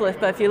of an uplift,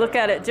 but if you look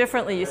at it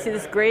differently, you see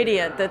this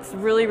gradient that's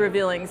really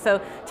revealing. So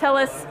tell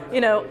us,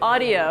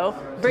 audio.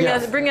 Bring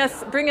us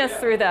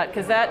through that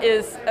because that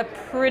is a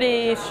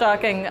pretty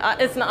shocking.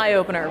 It's an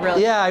eye-opener,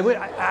 really. Yeah,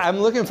 I'm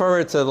looking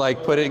forward to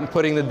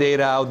putting the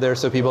data out there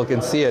so people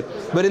can see it.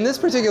 But in this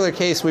particular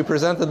case, we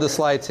presented the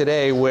slide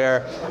today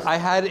where I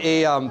had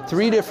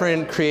 3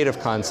 different creative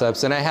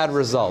concepts and I had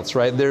results.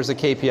 Right? There's a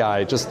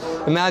KPI. Just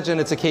imagine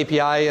it's a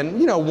KPI, and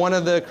one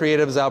of the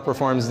creatives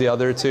outperforms the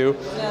other 2,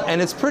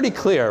 and it's pretty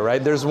clear.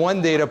 Right? There's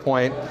one data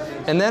point.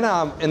 And then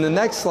in the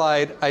next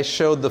slide, I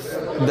showed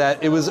that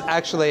it was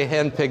actually a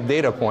hand-picked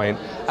data point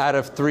out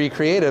of 3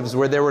 creatives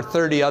where there were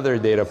 30 other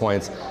data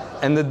points.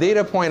 And the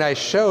data point I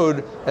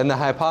showed and the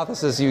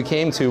hypothesis you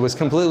came to was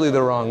completely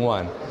the wrong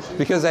one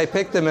because I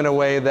picked them in a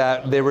way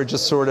that they were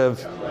just sort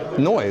of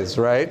noise,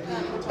 right?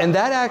 And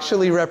that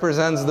actually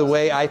represents the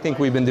way I think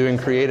we've been doing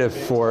creative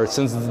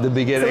since the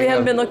beginning. So we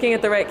haven't been looking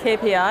at the right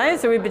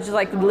KPIs, or we've been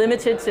just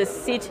limited to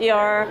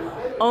CTR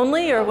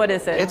only, or what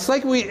is it?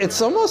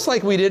 It's almost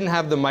like we didn't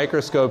have the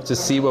microscope to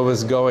see what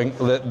was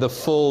the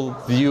full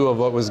view of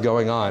what was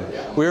going on.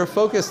 We were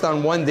focused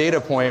on one data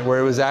point where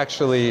it was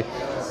actually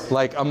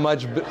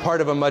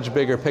part of a much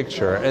bigger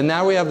picture. And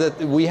now we have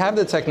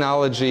the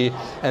technology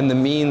and the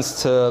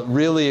means to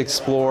really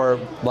explore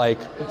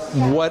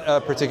what a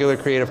particular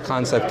creative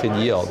concept could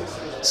yield.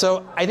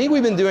 So I think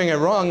we've been doing it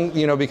wrong,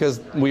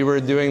 because we were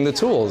doing the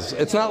tools.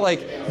 It's not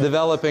like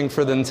developing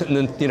for the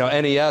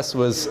NES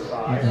was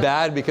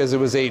bad because it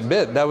was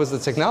 8-bit. That was the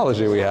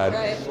technology we had.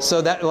 Right.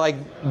 So that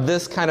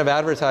this kind of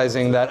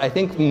advertising that I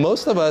think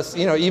most of us,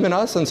 even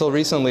us until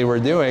recently, were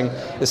doing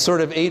is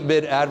sort of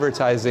 8-bit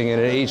advertising in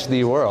an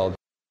HD world.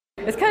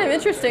 It's kind of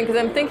interesting because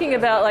I'm thinking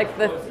about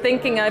the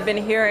thinking I've been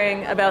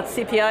hearing about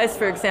CPIs,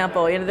 for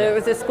example. There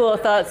was this school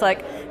of thought,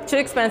 it's too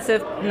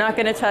expensive, not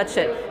going to touch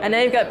it. And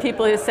now you've got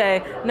people who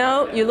say,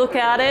 no, you look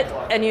at it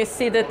and you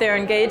see that they're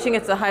engaging,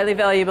 it's a highly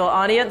valuable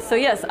audience. So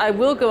yes, I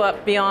will go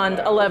up beyond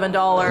 $11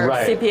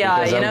 CPI.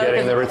 Because I'm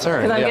getting the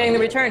return. Because I'm getting the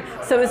return.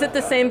 So is it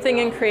the same thing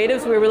in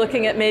creatives where we're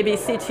looking at maybe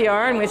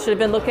CTR and we should have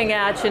been looking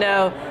at,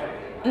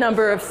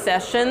 number of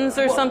sessions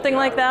or something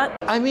like that?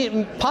 I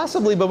mean,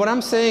 possibly, but what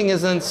I'm saying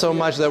isn't so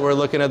much that we're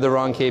looking at the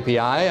wrong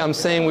KPI. I'm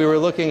saying we were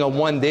looking at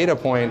one data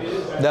point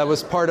that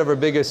was part of a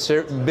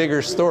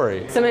bigger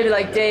story. So maybe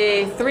like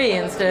day 3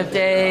 instead of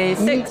day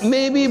 6?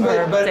 Maybe,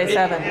 but day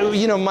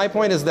 7. My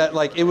point is that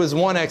like it was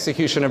one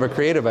execution of a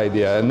creative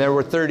idea, and there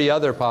were 30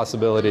 other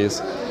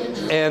possibilities.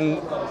 And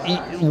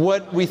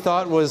what we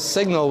thought was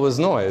signal was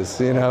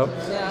noise,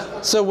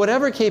 Yeah. So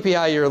whatever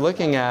KPI you're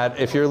looking at,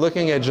 if you're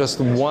looking at just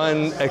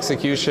one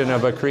execution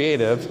of a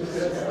creative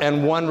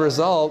and one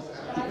result,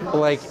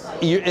 like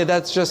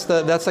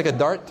that's like a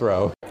dart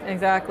throw.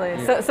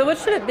 Exactly. So what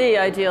should it be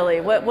ideally?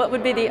 What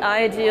would be the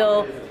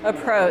ideal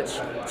approach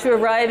to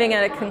arriving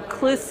at a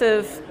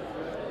conclusive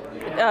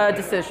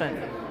decision,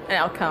 an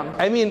outcome?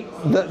 I mean,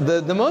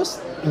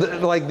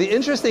 the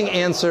interesting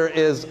answer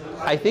is,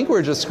 I think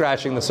we're just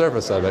scratching the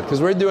surface of it,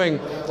 because we're doing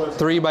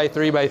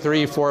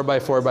 3x3x3,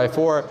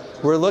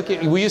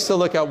 4x4x4. We used to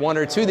look at 1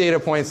 or 2 data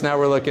points. Now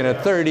we're looking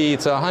at 30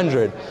 to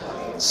 100.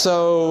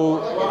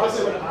 So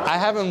I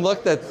haven't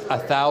looked at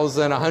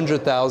 1,000,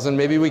 100,000.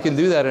 Maybe we can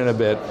do that in a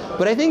bit.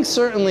 But I think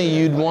certainly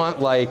you'd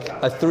want like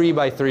a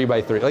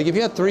 3x3x3. Like if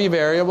you had 3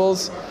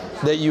 variables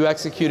that you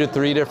executed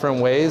 3 different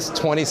ways,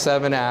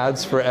 27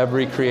 ads for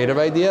every creative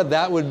idea,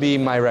 that would be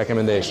my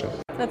recommendation.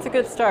 That's a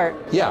good start.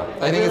 Yeah,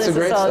 I think it's a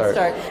great solid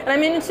start. And I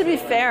mean, to be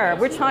fair,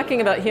 we're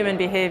talking about human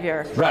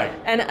behavior. Right.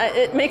 And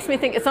it makes me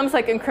think, it's almost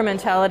like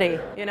incrementality.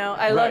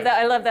 I love that.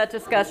 I love that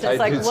discussion. It's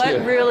like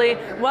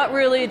what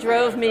really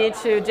drove me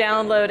to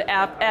download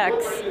app X.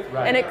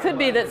 Right. And it could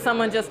be that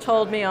someone just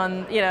told me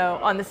on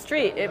the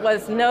street. It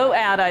was no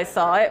ad I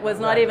saw. It was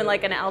not even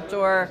like an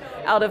outdoor,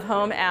 out of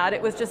home ad.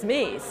 It was just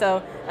me.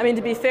 So I mean,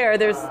 to be fair,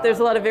 there's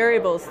a lot of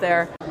variables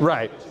there.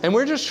 Right. And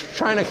we're just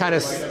trying to kind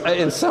of,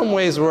 in some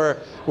ways, we're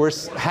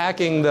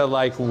hacking the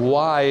like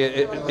why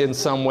in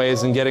some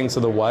ways and getting to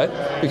the what,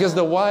 because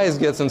the whys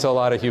gets into a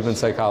lot of human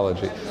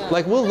psychology.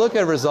 Like we'll look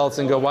at results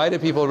and go, why do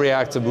people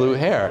react to blue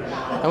hair?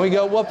 And we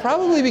go, well,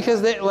 probably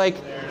because they like,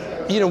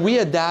 we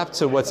adapt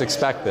to what's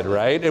expected,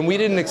 right? And we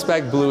didn't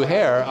expect blue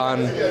hair on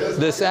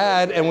this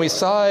ad, and we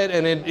saw it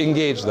and it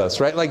engaged us,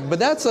 right? Like, but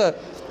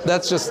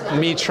that's just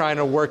me trying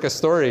to work a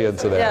story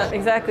into there. Yeah,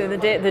 exactly.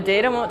 The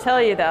data won't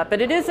tell you that, but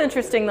it is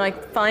interesting,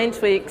 like fine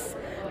tweaks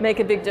make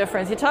a big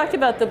difference. You talked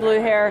about the blue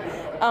hair.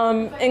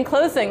 In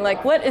closing,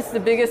 like what is the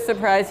biggest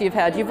surprise you've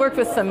had? You've worked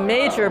with some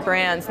major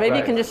brands. Maybe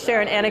you can just share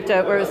an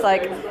anecdote where it was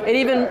like,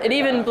 it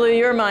even blew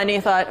your mind and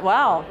you thought,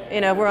 wow,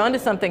 we're onto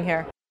something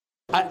here.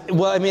 I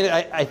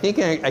think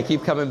I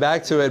keep coming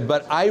back to it,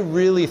 but I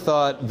really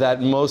thought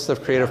that most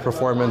of creative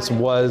performance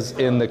was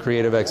in the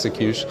creative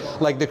execution,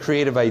 like the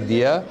creative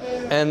idea,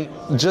 and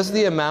just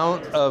the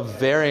amount of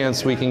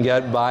variance we can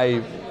get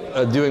by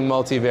doing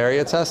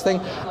multivariate testing.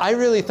 I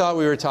really thought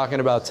we were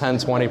talking about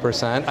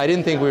 10-20%. I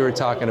didn't think we were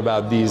talking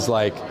about these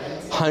like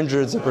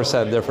hundreds of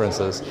percent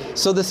differences.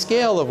 So the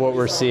scale of what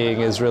we're seeing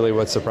is really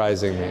what's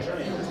surprising me.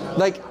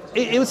 Like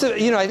it was,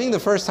 I think the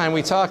first time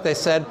we talked, I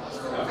said,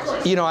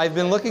 I've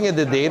been looking at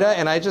the data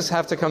and I just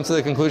have to come to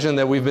the conclusion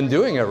that we've been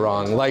doing it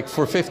wrong, like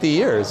for 50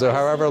 years or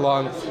however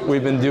long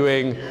we've been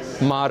doing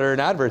modern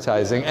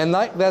advertising. And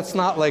that's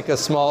not like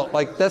that's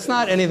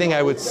not anything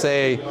I wouldn't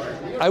say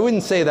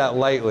that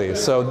lightly.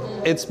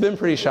 So it's been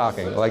pretty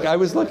shocking. Like I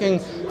was looking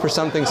for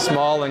something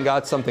small and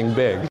got something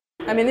big.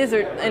 I mean, these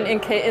are,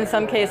 in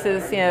some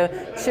cases,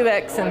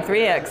 2x and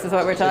 3x is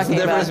what we're talking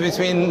about. It's the difference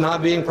between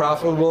not being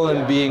profitable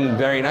and being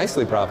very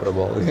nicely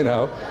profitable,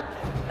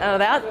 Oh,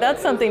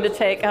 that's something to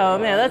take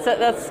home. Yeah,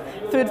 that's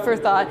food for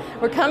thought.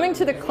 We're coming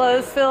to the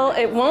close, Phil.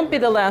 It won't be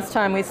the last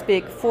time we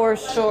speak, for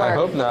sure. I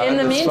hope not. In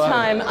the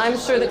meantime, I'm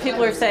sure that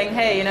people are saying,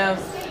 hey,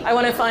 I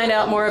want to find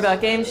out more about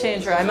Game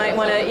Changer. I might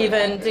want to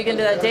even dig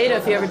into that data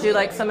if you ever do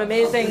like some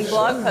amazing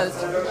blog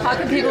posts. How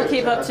can people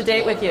keep up to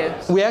date with you?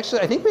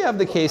 I think we have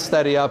the case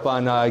study up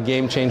on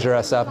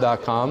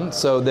GameChangerSF.com.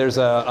 So there's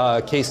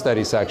a case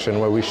study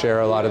section where we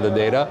share a lot of the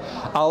data.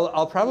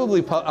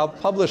 I'll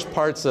publish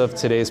parts of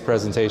today's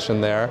presentation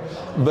there,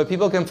 but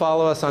people can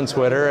follow us on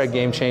Twitter at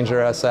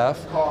GameChangerSF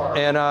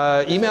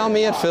and email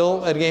me at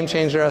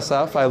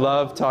phil@GameChangerSF. I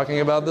love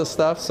talking about this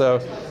stuff, so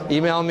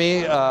email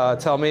me,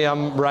 tell me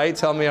I'm right,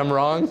 tell me I'm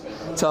wrong,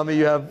 tell me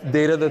you have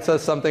data that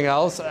says something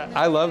else.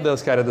 I love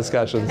those kind of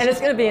discussions. And it's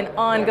going to be an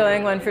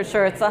ongoing one for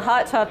sure. It's a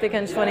hot topic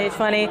in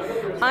 2020.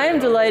 I am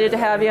delighted to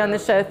have you on the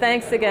show.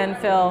 Thanks again,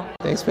 Phil.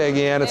 Thanks,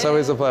 Peggy Ann. It's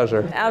always a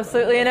pleasure.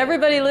 Absolutely. And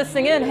everybody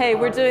listening in, hey,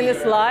 we're doing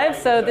this live,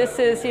 so this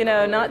is,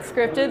 not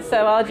scripted.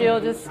 So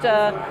I'll just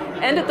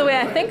end it the way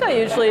I think I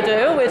usually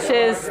do, which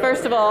is,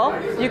 first of all,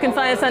 you can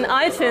find us on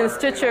iTunes,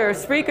 Stitcher,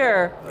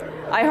 Spreaker,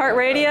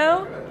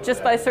 iHeartRadio,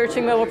 just by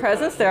searching Mobile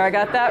Presence there. I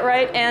got that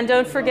right. And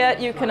don't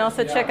forget, you can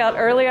also check out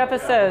early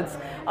episodes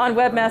on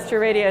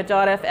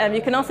webmasterradio.fm.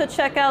 You can also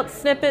check out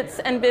snippets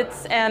and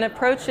bits and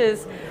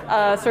approaches,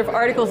 sort of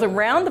articles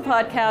around the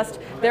podcast.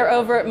 They're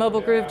over at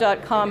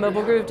mobilegroove.com.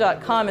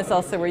 Mobilegroove.com is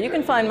also where you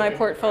can find my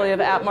portfolio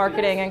of app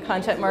marketing and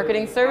content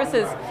marketing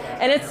services.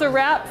 And it's a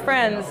wrap,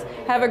 friends.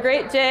 Have a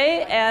great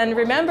day. And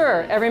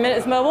remember, every minute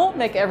is mobile.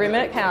 Make every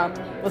minute count.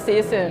 We'll see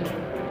you soon.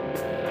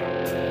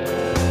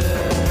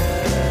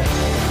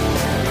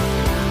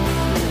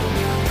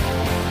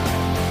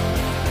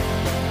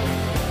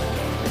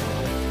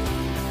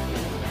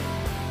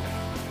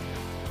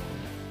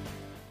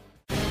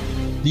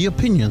 The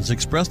opinions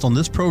expressed on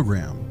this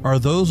program are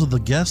those of the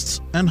guests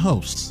and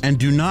hosts and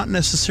do not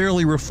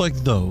necessarily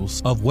reflect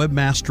those of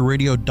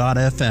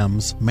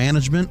WebmasterRadio.fm's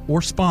management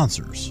or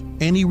sponsors.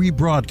 Any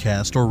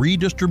rebroadcast or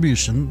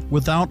redistribution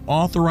without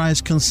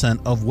authorized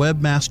consent of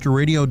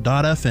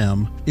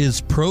WebmasterRadio.fm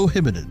is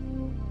prohibited.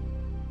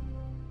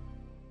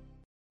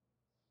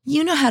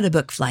 You know how to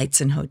book flights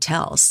and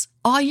hotels.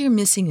 All you're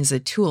missing is a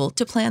tool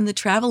to plan the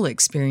travel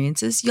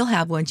experiences you'll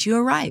have once you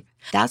arrive.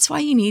 That's why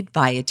you need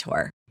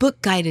Viator.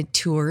 Book guided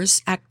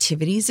tours,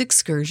 activities,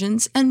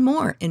 excursions, and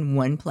more in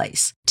one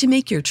place to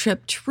make your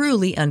trip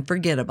truly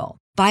unforgettable.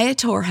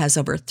 Viator has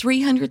over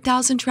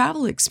 300,000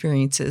 travel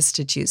experiences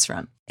to choose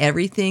from.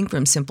 Everything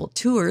from simple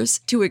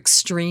tours to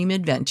extreme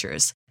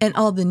adventures and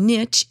all the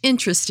niche,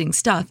 interesting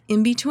stuff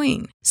in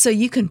between. So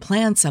you can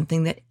plan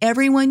something that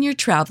everyone you're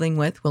traveling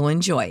with will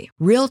enjoy.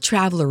 Real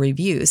traveler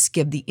reviews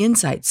give the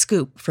inside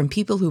scoop from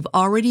people who've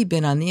already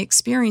been on the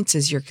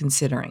experiences you're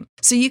considering.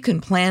 So you can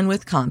plan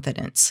with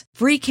confidence.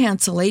 Free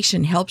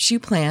cancellation helps you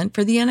plan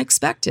for the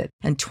unexpected.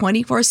 And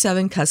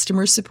 24/7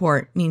 customer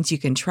support means you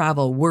can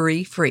travel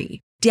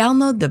worry-free.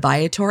 Download the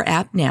Viator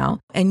app now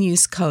and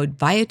use code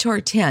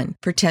Viator10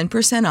 for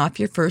 10% off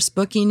your first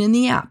booking in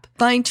the app.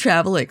 Find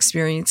travel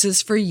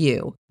experiences for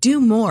you.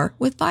 Do more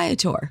with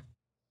Viator.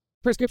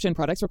 Prescription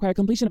products require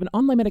completion of an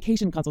online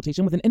medication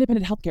consultation with an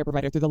independent healthcare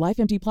provider through the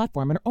LifeMD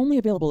platform and are only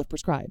available if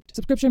prescribed.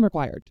 Subscription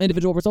required.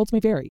 Individual results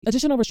may vary.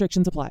 Additional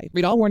restrictions apply.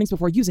 Read all warnings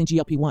before using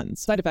GLP-1s.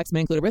 Side effects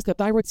may include a risk of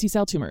thyroid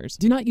C-cell tumors.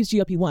 Do not use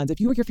GLP-1s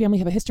if you or your family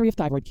have a history of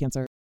thyroid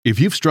cancer. If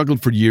you've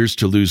struggled for years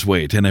to lose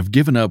weight and have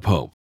given up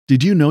hope,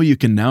 did you know you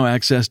can now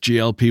access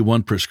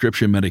GLP-1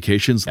 prescription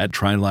medications at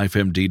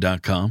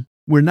TryLifeMD.com?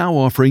 We're now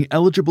offering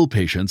eligible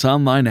patients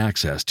online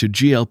access to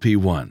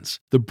GLP-1s,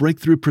 the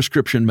breakthrough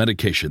prescription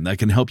medication that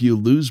can help you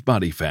lose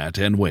body fat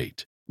and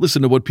weight.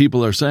 Listen to what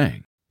people are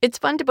saying. It's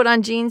fun to put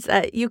on jeans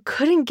that you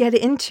couldn't get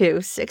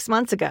into 6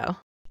 months ago.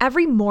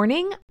 Every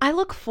morning, I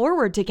look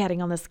forward to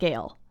getting on the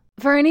scale.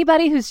 For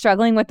anybody who's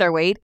struggling with their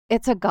weight,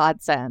 it's a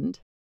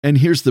godsend. And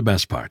here's the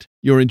best part.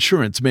 Your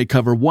insurance may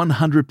cover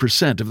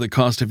 100% of the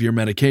cost of your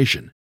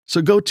medication.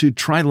 So go to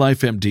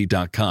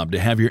TryLifeMD.com to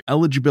have your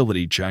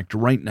eligibility checked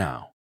right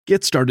now.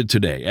 Get started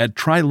today at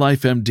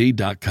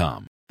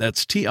TryLifeMD.com.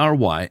 That's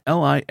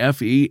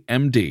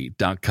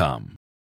TryLifeMD.com.